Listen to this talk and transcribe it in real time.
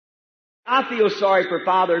I feel sorry for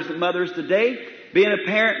fathers and mothers today, being a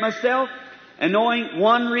parent myself, and knowing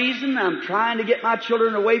one reason I'm trying to get my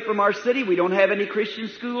children away from our city. We don't have any Christian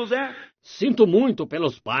schools there. Sinto muito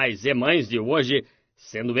pelos pais e mães de hoje,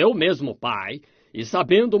 sendo eu mesmo pai, e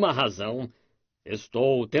sabendo uma razão,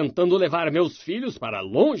 estou tentando levar meus filhos para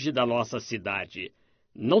longe da nossa cidade.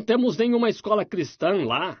 Não temos nenhuma escola cristã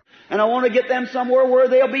lá. And I want to get them somewhere where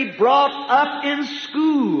they'll be brought up in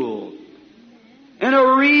school. In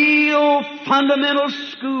a real fundamental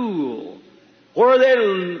school. Where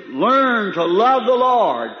they'll learn to love the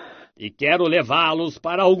Lord. E quero levá-los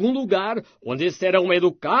para algum lugar onde serão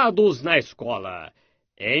educados na escola.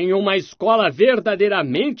 Em uma escola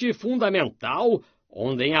verdadeiramente fundamental,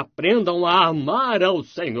 onde aprendam a amar ao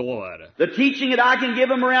Senhor. The teaching that I can give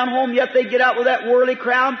them around home, yet they get out with that worldly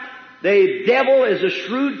crowd. The devil is a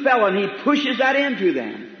shrewd fellow and he pushes that into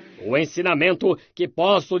them. O ensinamento que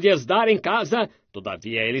posso lhes dar em casa,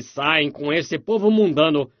 todavia eles saem com esse povo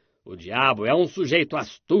mundano. O diabo é um sujeito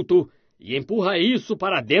astuto e empurra isso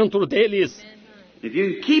para dentro deles. If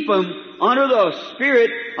you can keep them under the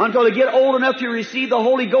Spirit until they get old enough to receive the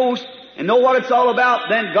Holy Ghost and know what it's all about,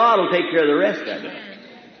 then God will take care of the rest of it.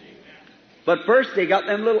 But first they got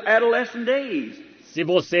them little adolescent days. Se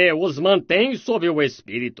você os mantém sob o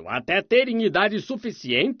Espírito até terem idade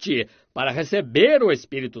suficiente para receber o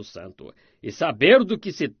Espírito Santo e saber do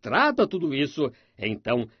que se trata tudo isso,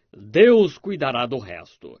 então Deus cuidará do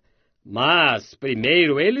resto. Mas,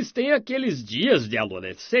 primeiro, eles têm aqueles dias de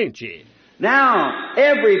adolescente. Now,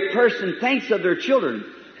 every person thinks of their children.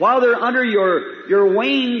 While they're under your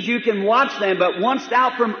wings, you can watch them, but once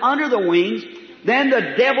out from under the wings, then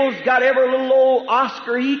the devil's got every little old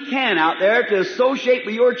Oscar he can out there to associate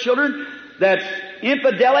with your children that's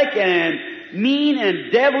infidelic and mean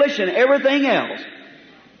and devilish and everything else.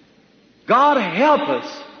 God help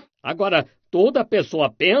us. Agora, toda pessoa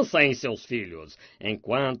pensa em seus filhos.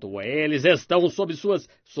 Enquanto eles estão sob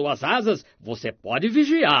suas asas, você pode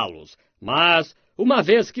vigiá-los. Mas, uma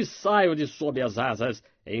vez que saiam de sob as asas,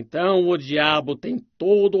 então o diabo tem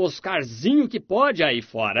todo o Oscarzinho que pode aí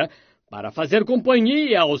fora para fazer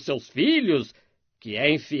companhia aos seus filhos, que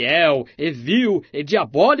é infiel, e vil, e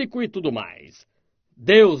diabólico e tudo mais.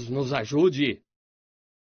 Deus nos ajude.